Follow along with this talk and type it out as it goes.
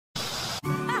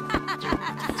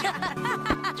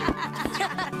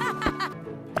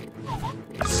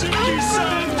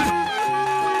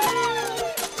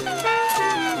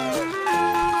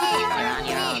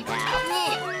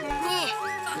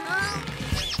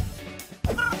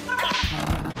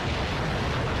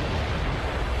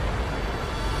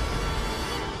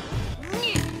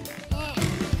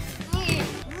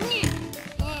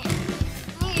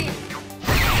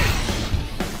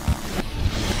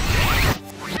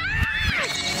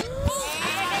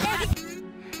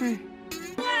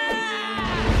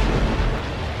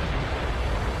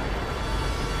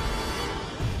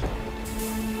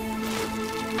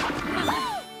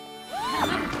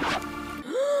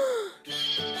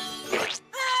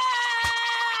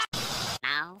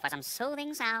some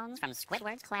soothing sounds from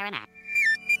Squidward's clarinet.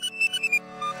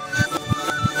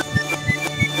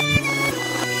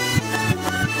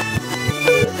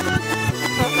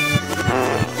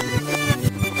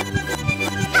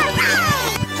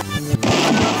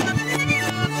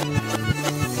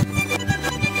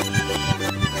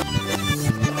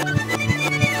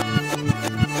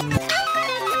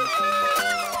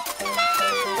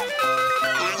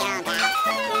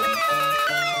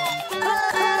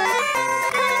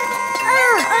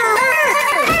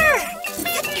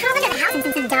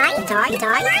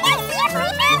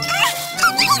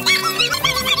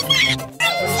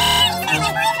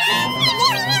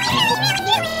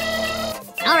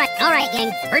 All right,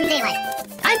 gang. Burn daylight.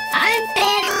 I'm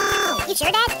dead. You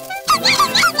sure, Dad?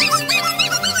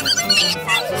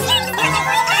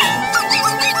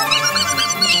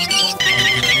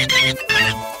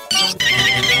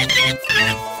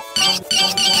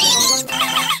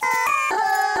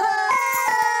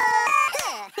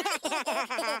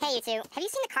 Hey, you two. Have you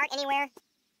seen the cart anywhere?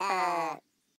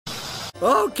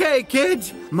 Okay,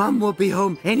 kids. Mom will be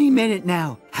home any minute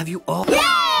now. Have you all... Yay!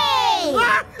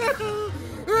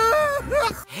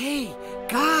 Hey,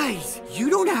 guys. You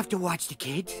don't have to watch the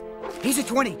kids. Here's a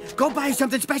 20. Go buy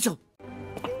something special.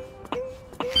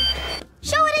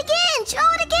 Show it again! Show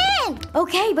it again!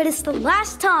 Okay, but it's the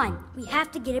last time. We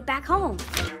have to get it back home.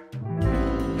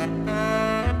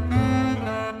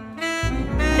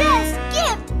 Best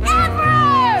gift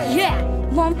ever! Yeah,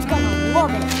 Mom's gonna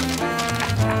love it.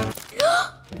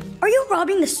 Are you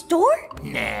robbing the store?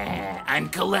 Nah, I'm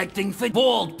collecting for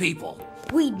bald people.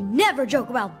 We'd never joke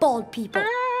about bald people.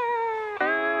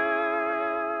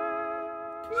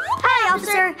 Hi,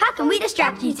 officer. How can we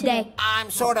distract you today?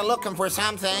 I'm sort of looking for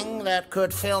something that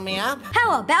could fill me up.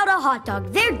 How about a hot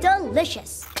dog? They're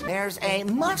delicious. There's a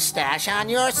mustache on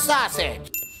your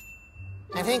sausage.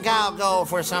 I think I'll go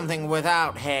for something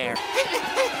without hair.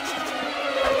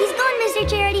 He's gone, Mr.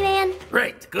 Charity Man.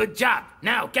 Great, good job.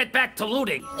 Now get back to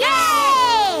looting.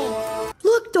 Yay!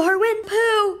 Look, Darwin,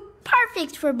 poo.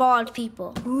 Perfect for bald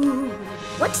people. Ooh,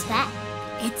 what's that?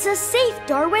 It's a safe,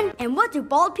 Darwin. And what do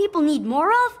bald people need more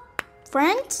of?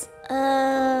 Friends?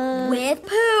 With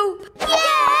poo.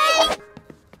 Yay!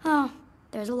 Oh,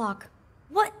 there's a lock.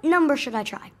 What number should I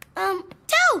try?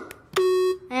 2.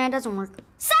 It doesn't work.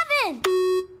 7.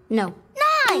 No.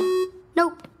 9.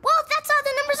 Nope. Well, that's all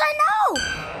the numbers I know.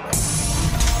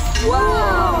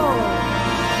 Whoa!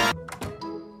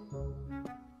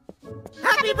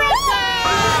 Happy birthday!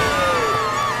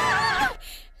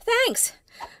 Thanks.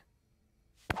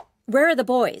 Where are the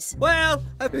boys? Well,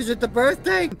 is it the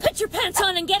birthday? Put your pants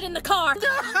on and get in the car. I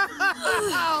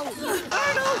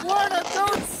don't want to go.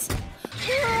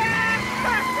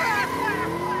 I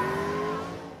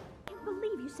can't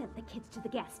believe you sent the kids to the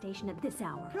gas station at this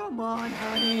hour. Come on,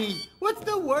 honey. What's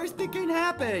the worst that can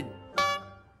happen?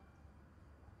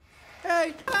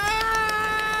 Hey.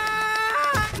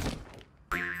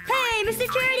 Hey, Mr.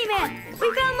 Charity Man!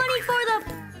 We found money for the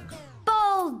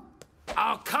bald.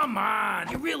 Oh, come on.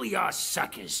 You really are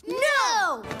suckers.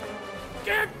 No!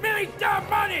 Give me the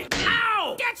money!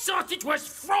 Ow! That sausage was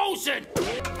frozen!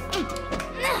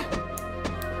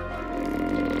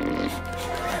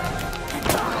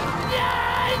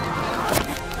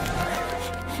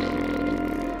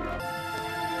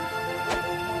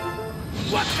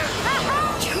 What the?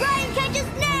 Try and catch us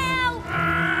now!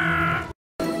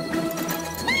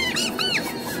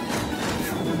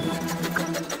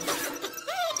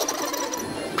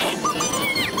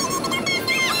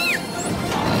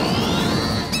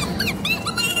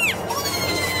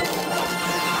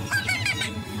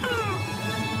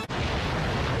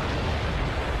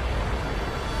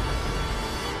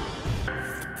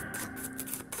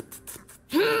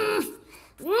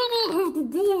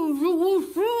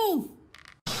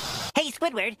 Hey,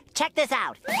 Squidward, check this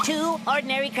out. 2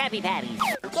 ordinary Krabby Patties.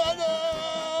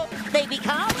 They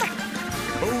become...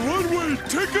 A one-way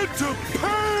ticket to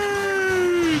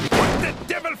pain! What the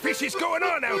devilfish is going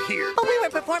on out here? Oh, we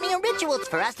were performing a ritual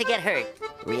for us to get hurt.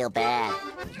 Real bad.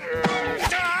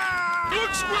 Ah!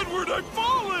 Look, Squidward, I'm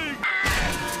falling!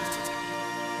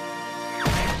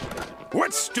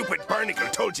 What stupid barnacle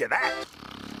told you that?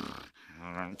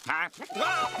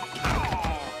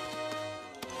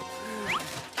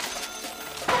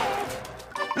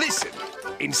 Listen,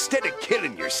 instead of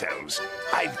killing yourselves,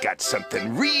 I've got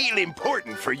something real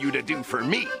important for you to do for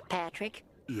me. Patrick,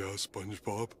 Yeah,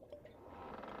 SpongeBob?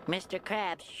 Mr.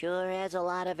 Krabs sure has a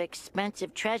lot of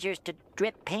expensive treasures to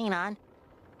drip paint on.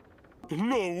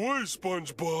 No way,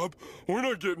 SpongeBob. We're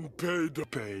not getting paid to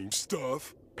paint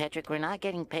stuff. Patrick, we're not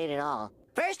getting paid at all.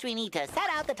 First, we need to set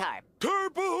out the tarp.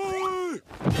 Tarp ahoy!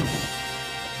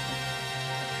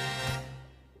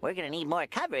 We're gonna need more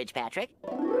coverage, Patrick.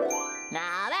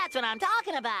 Now that's what I'm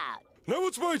talking about. Now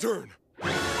it's my turn.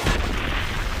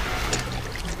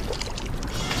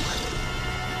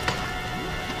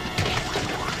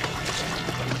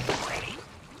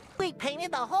 We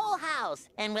painted the whole house,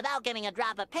 and without getting a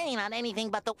drop of paint on anything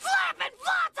but the flappin'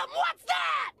 flotsam. What's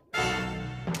that?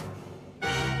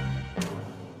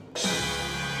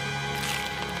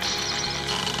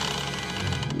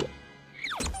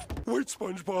 Wait,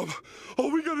 SpongeBob.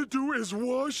 All we gotta do is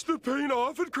wash the paint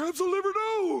off and crabs will never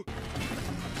know.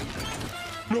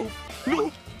 No,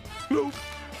 no, no.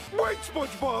 Wait,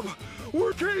 SpongeBob.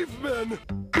 We're cavemen.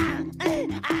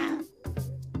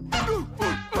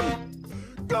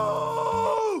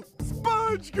 Go!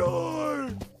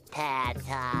 SpongeGore!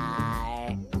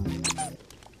 Patar.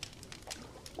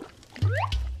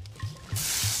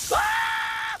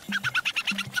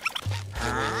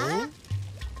 Huh?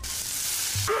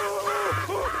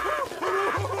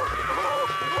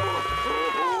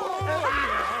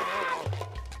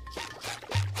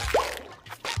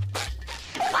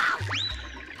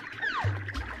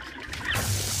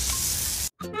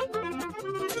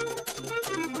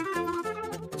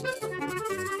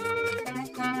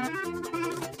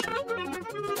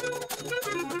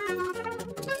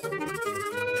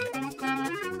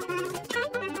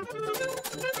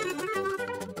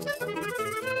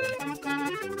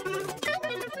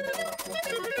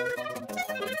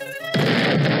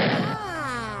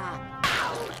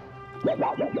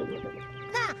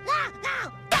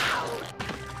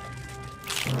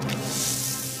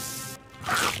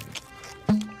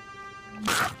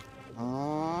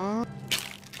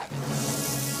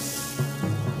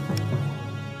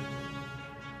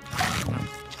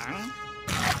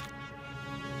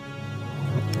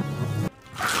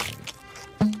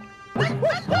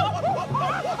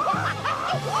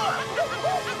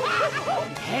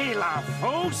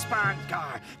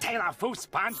 Taylor Foo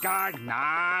SpongeGore,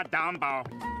 nah, Dumbo.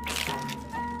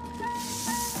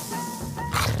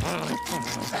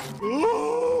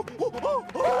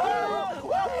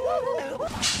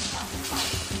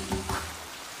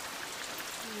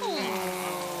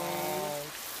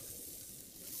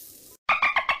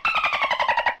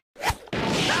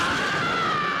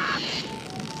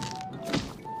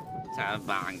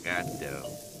 Tabangado.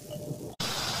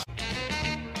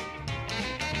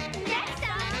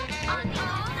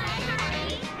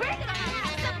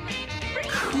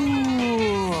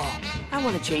 Cool. I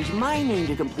want to change my name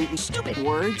to completely stupid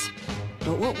words.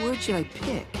 But what word should I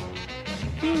pick?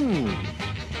 He's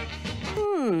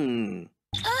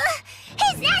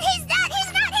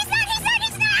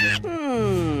not!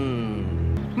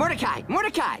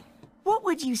 Mordecai! What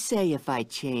would you say if I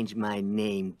change my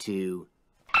name to...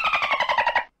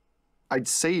 I'd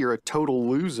say you're a total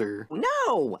loser.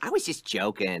 No, I was just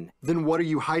joking. Then what are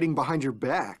you hiding behind your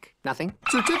back? Nothing.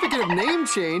 Certificate of name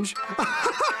change?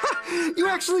 You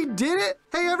actually did it?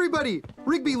 Hey, everybody!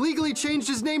 Rigby legally changed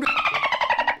his name to...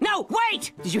 No,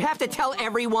 wait! Did you have to tell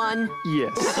everyone?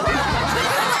 Yes.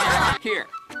 Here.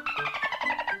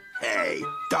 Hey,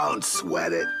 don't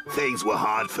sweat it. Things were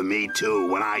hard for me,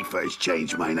 too, when I first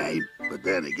changed my name. But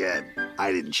then again,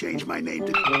 I didn't change my name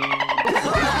to...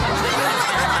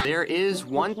 There is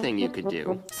one thing you could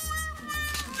do.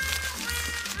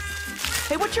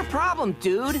 Hey, what's your problem,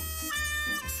 dude?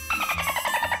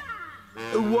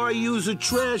 Why use a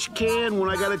trash can when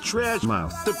I got a trash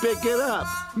mouth to pick it up?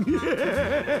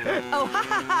 Oh,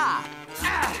 ha!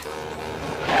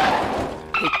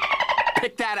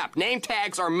 Pick that up. Name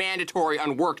tags are mandatory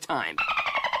on work time.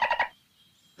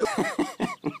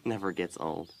 Never gets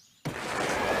old.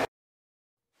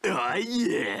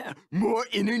 Yeah, more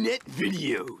internet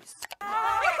videos.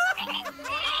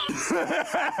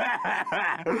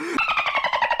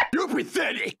 You're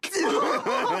pathetic.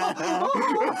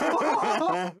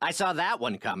 I saw that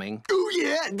one coming. Oh,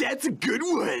 yeah, that's a good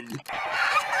one.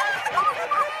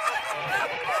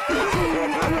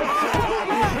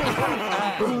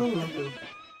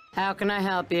 How can I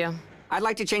help you? I'd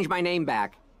like to change my name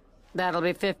back. That'll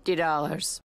be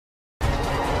 $50.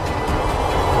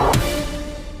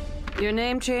 Your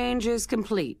name change is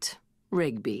complete.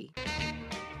 Rigby.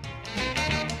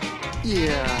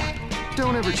 Yeah,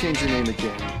 don't ever change your name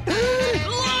again.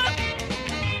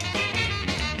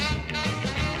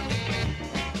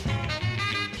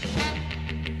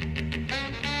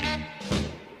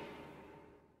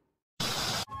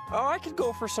 Oh, I could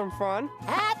go for some fun.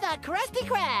 At the Krusty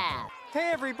Krab. Hey,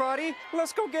 everybody,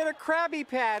 let's go get a Krabby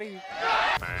Patty.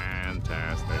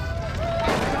 Fantastic.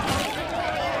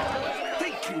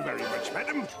 Thank you very much,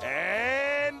 madam.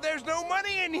 And there's no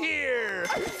money in here.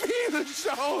 I feel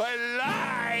so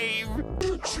alive.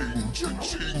 Cha-ching,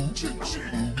 cha-ching,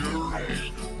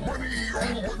 cha-chingery. Money, oh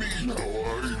money, how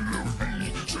I love thee.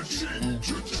 Cha-ching,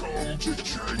 cha-chong,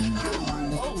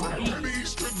 cha-changaroo. From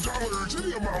pennies to dollars,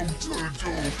 any amount will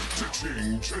do.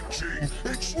 Cha-ching, cha-ching,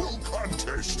 it's no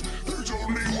contest. There's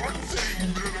only one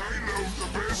thing that I love the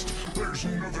best. There's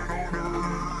nothing on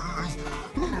earth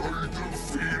like the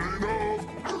feeling of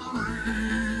greed.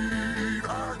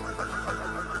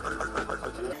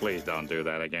 Please don't do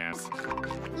that again.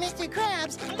 Mr.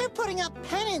 Krabs, they're putting up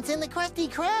pennants in the Krusty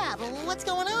Krab. What's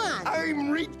going on?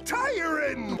 I'm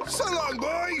retiring! So long,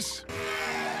 boys!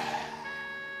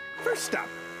 First up,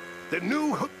 the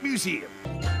new Hook Museum.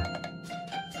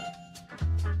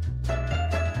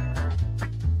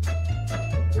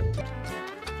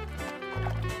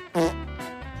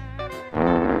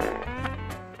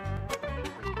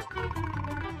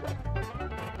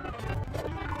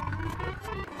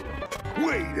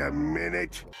 Wait a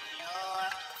minute.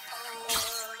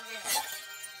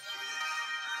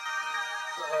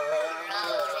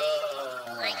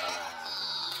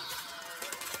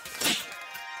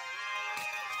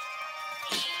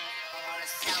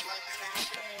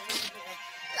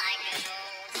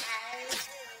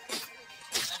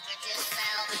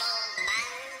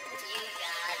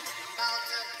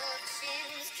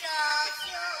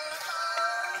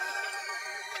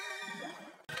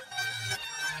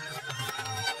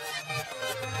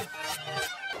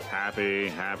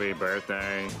 Happy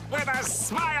birthday. With a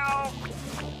smile!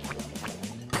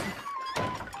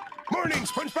 Morning,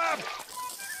 SpongeBob!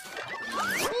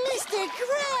 Mr.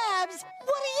 Krabs,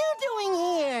 what are you doing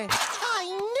here? I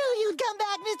knew you'd come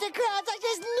back, Mr. Krabs. I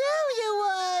just knew you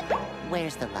would.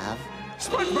 Where's the love?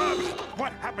 SpongeBob!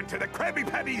 What happened to the Krabby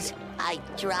Patties? I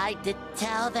tried to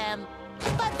tell them.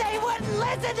 But they wouldn't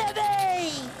listen to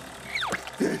me!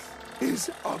 This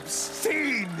is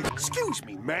obscene! Excuse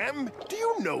me, ma'am. Do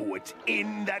you know what's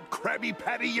in that Krabby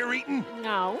Patty you're eating?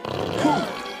 No.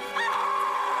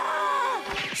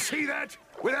 See that?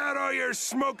 Without all your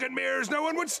smoke and mirrors, no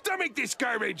one would stomach this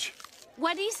garbage.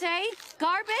 What'd he say?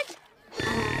 Garbage?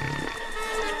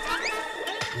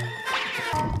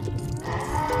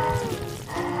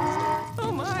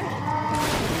 Oh my!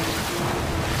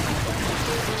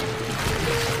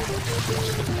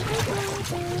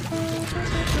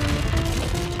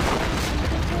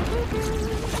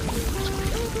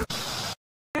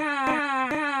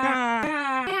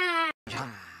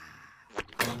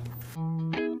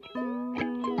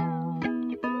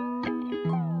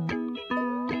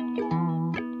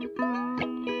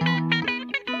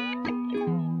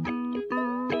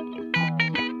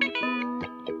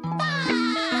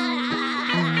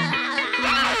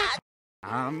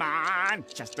 Come on,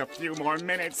 just a few more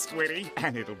minutes, Squiddy,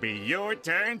 and it'll be your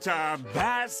turn to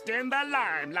bask in the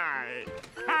limelight.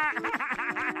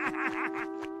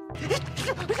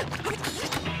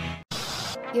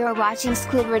 You're watching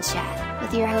Squidward Chat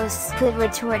with your host,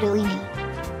 Squidward Tortellini.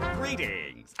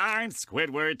 Greetings, I'm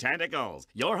Squidward Tentacles,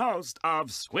 your host of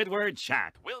Squidward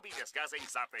Chat. We'll be discussing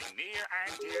something near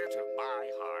and dear to my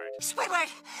heart. Squidward,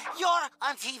 you're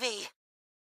on TV.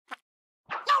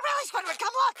 No, really, Squidward,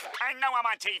 come look! I know I'm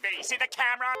on TV. See the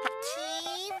camera?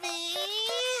 TV?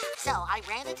 So I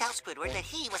ran to tell Squidward that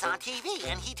he was on TV,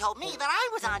 and he told me that I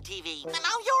was on TV. And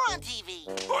now you're on TV.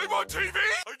 I'm on TV?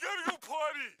 I gotta go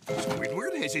potty.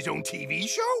 Squidward has his own TV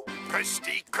show?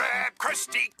 Krusty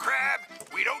Krab,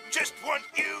 we don't just want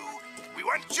you, we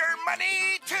want your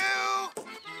money too!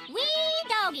 Wee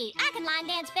doggy, I can line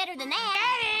dance better than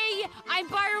that. Eddie! I'm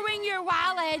borrowing your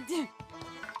wallet.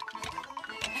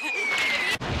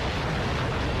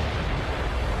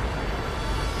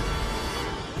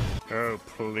 Oh,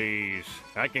 please.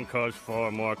 I can cause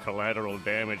far more collateral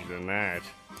damage than that.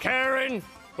 Karen,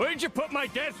 where'd you put my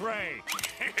death ray?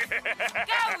 Go,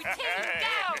 Tim,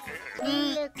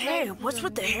 go! Hey, what's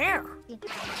with the hair?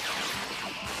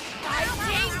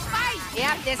 Fight!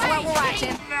 Yep, this is what we're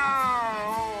watching.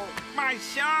 No! My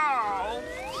show!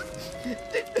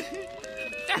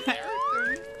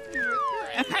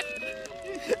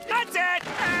 That's it!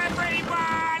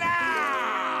 Everyone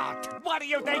out! What do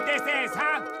you think this is,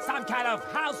 huh? Some kind of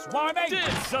housewarming?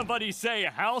 Did somebody say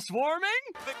housewarming?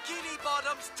 Bikini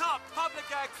Bottom's top public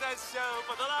access show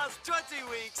for the last 20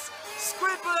 weeks,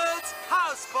 Squidward's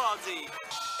House Party.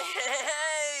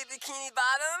 Hey, Bikini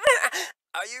Bottom!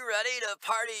 Are you ready to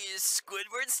party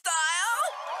Squidward style?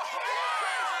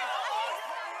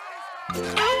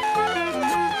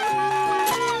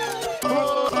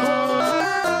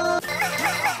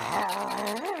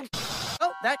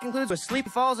 Oh, that concludes with Sleepy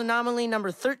Falls anomaly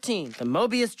number 13, the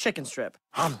Mobius chicken strip.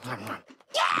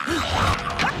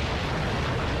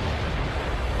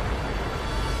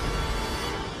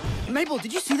 Maple,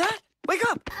 did you see that? Wake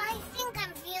up! I think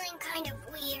I'm feeling kind of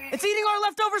weird. It's eating our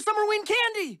leftover summer wind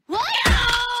candy! What?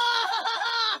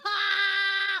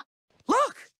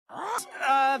 Look!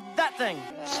 That thing.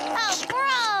 Oh,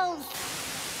 gross!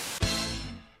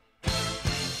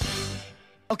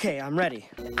 Okay, I'm ready.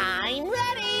 I'm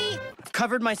ready! I've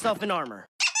covered myself in armor.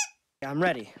 I'm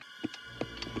ready.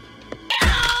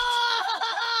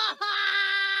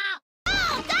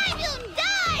 Oh, Dinosaur,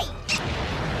 die!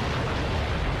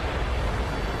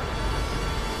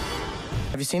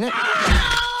 Have you seen it?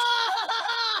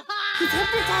 He's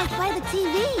hypnotized by the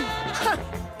TV.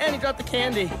 And he dropped the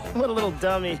candy. What a little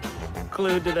dummy.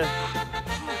 Glued to the...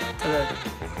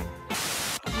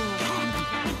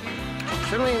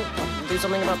 Shouldn't we do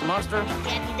something about the monster?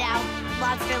 Candy now,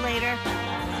 monster later.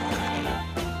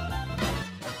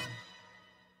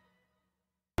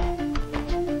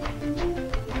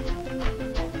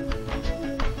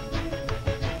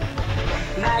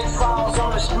 Night falls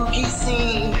on a spooky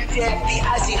scene. Deck the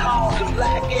icy halls in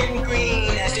black and green.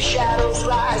 As the shadows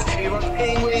rise, hear a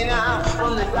penguin out.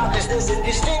 From the darkness there's a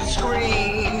distant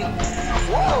scream.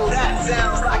 Whoa, that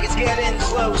sounds like it's getting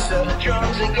closer.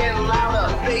 Drums are getting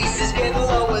louder, bass is getting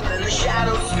lower. Then the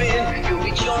shadows spin, you'll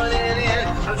be joining in.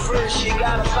 But first you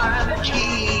gotta find the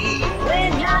key.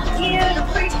 We're not here to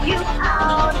freak you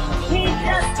out. We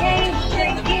just came to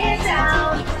take it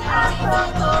down.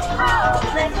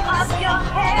 Let's pop your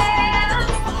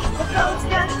hands. The ghost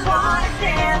just wanna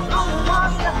dance on the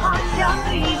walls to haunt your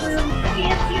room.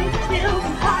 If you still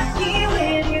party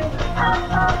with you.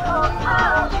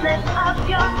 Let's pop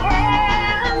your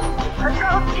hands. The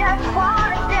ghost just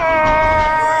wanna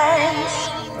dance.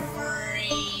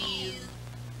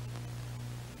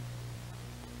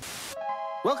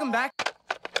 Welcome back.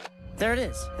 There it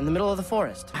is, in the middle of the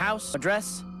forest. House,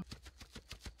 address.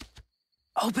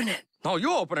 Open it. No,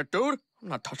 you open it, dude. I'm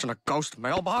not touching a ghost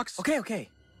mailbox. Okay.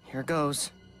 Here goes.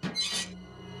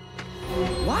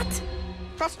 What?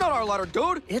 That's not our letter,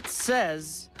 dude. It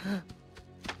says...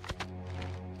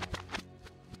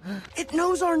 It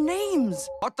knows our names.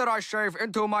 What did I shave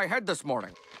into my head this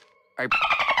morning?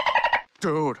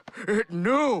 Dude, it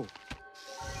knew.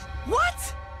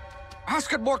 What?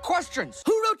 Ask it more questions.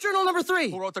 Who wrote journal number 3?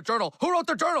 Who wrote the journal? Who wrote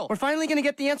the journal? We're finally gonna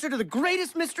get the answer to the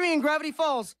greatest mystery in Gravity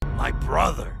Falls. My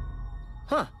brother.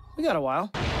 Huh, we got a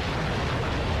while.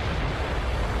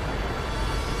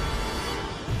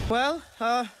 Well,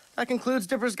 that concludes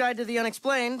Dipper's Guide to the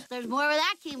Unexplained. There's more where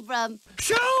that came from.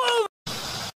 Show over!